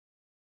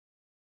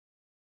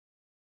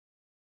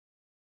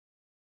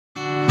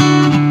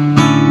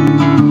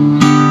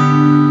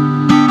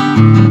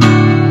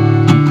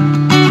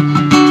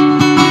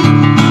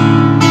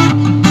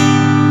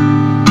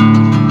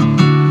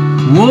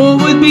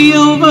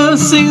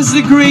Carol sings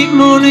the great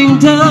morning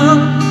dawn.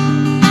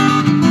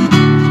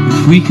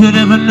 If we could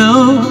ever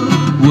know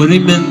what he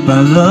meant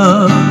by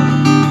love,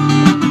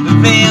 the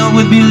veil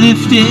would be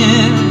lifted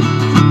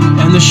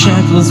and the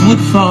shackles would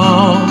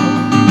fall.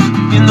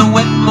 In the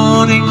wet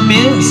morning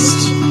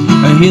mist,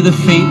 I hear the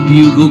faint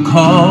bugle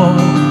call.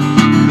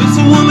 There's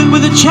a woman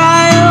with a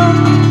child,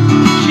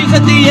 she's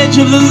at the edge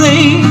of the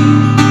lake.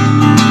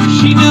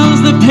 She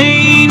knows the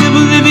pain of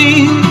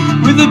living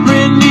with a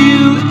brand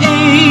new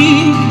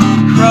ache.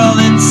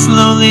 Crawling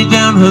slowly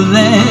down her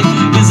leg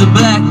is a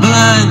black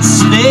blind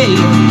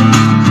snake.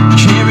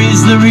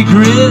 Carries the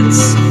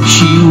regrets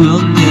she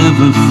will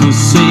never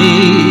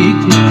forsake.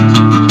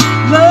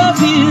 Love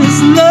is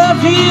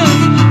knocking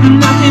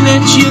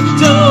at your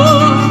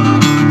door.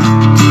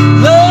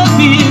 Love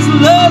is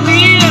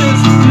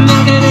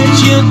knocking at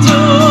your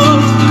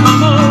door.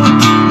 Come on.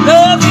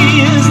 Love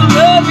is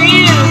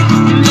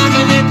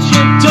knocking at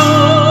your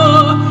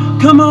door.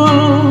 Come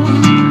on.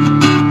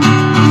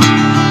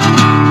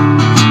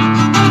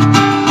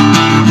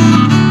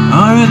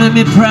 Our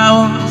enemy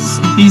prowls,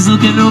 he's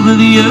looking over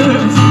the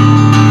earth,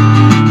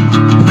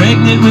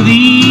 pregnant with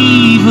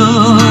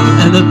evil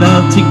and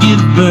about to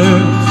give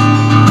birth.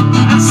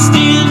 I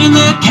stand in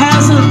that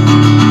chasm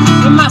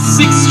with my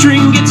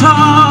six-string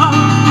guitar.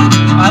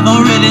 I've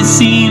already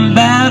seen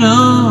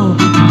battle,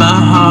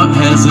 my heart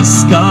has a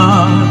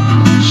scar.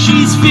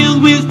 She's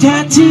filled with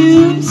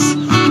tattoos,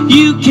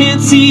 you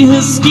can't see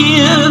her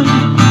skin.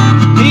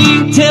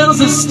 Ink tells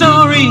a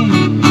story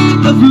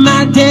of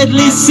my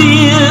deadly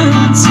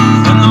sins.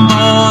 And the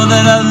more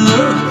that I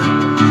look,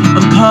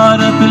 I'm caught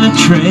up in a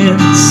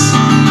trance.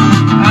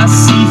 I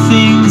see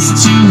things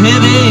too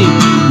heavy,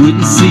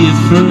 wouldn't see at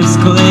first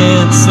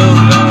glance. So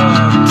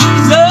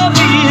love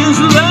is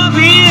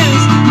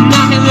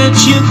knocking at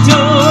your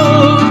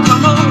door.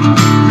 Come on.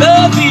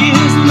 Love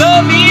is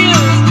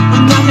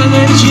knocking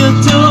at your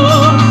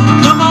door.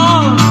 Come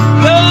on.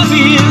 Love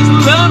is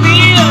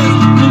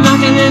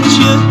knocking at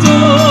your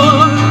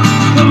door.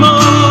 Come on.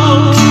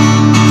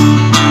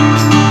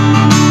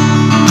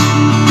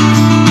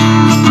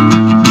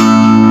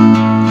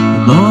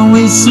 I'm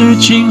always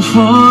searching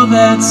for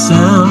that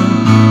sound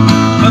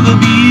of a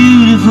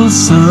beautiful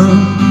sun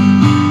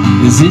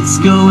as it's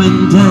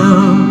going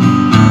down.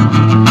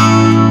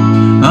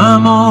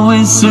 I'm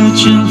always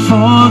searching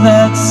for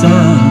that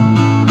sound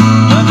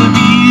of a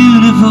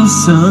beautiful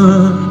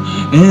sun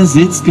as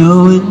it's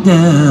going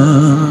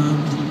down.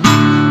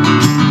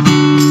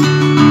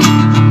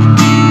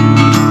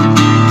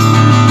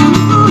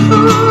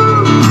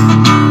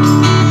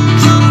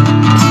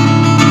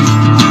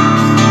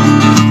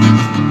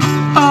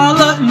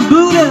 Allah and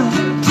Buddha,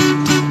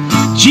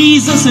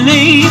 Jesus and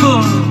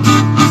Abel,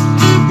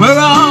 we're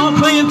all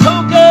playing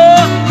poker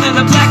at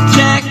a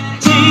blackjack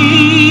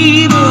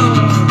table.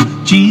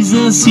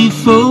 Jesus, he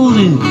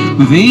folded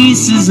with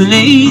aces and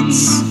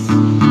eights.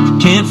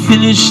 Can't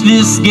finish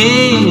this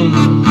game,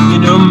 you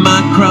know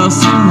my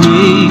cross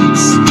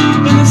waits.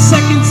 And the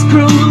seconds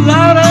grow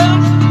louder,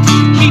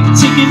 keep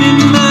ticking in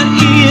my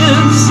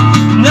ears.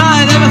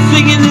 Not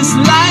everything in this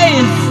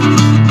life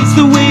is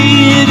the way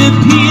it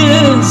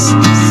appears.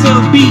 So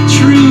be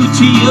true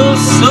to your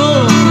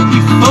soul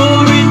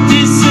before it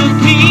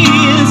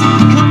disappears.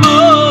 Come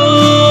on.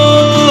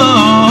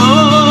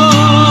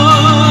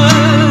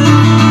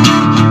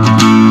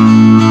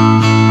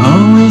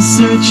 Always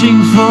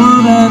searching for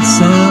that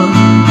sound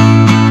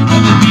of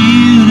a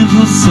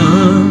beautiful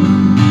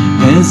sun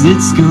as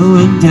it's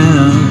going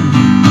down.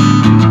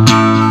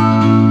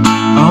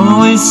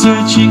 Always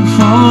searching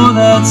for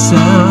that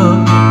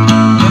sound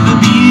of a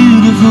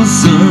beautiful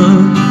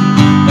sun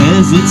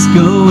as it's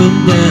going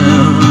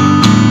down.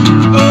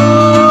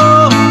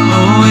 Oh,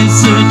 always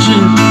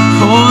searching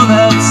for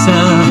that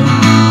sound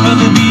of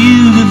a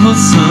beautiful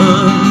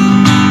sun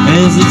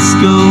as it's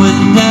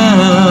going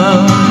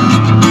down.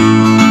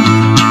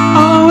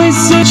 Always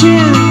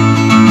searching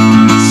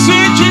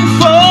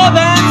for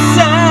that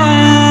sound.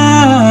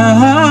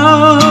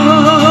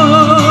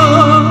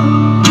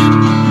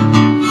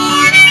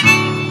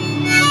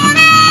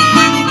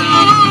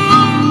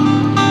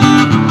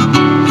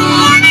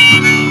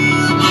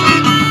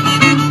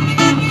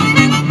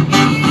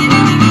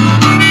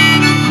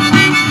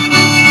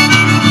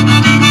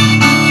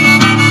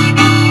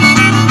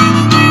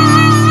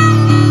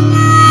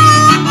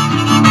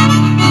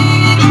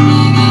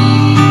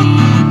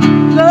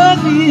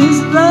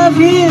 Love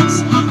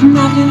is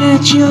knocking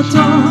at your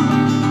door.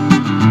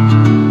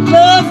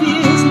 Love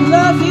is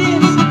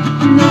knocking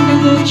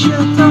at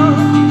your door.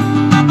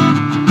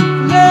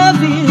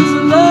 Love is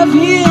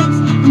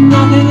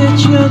knocking at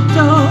your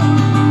door.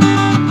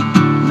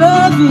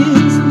 Love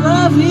is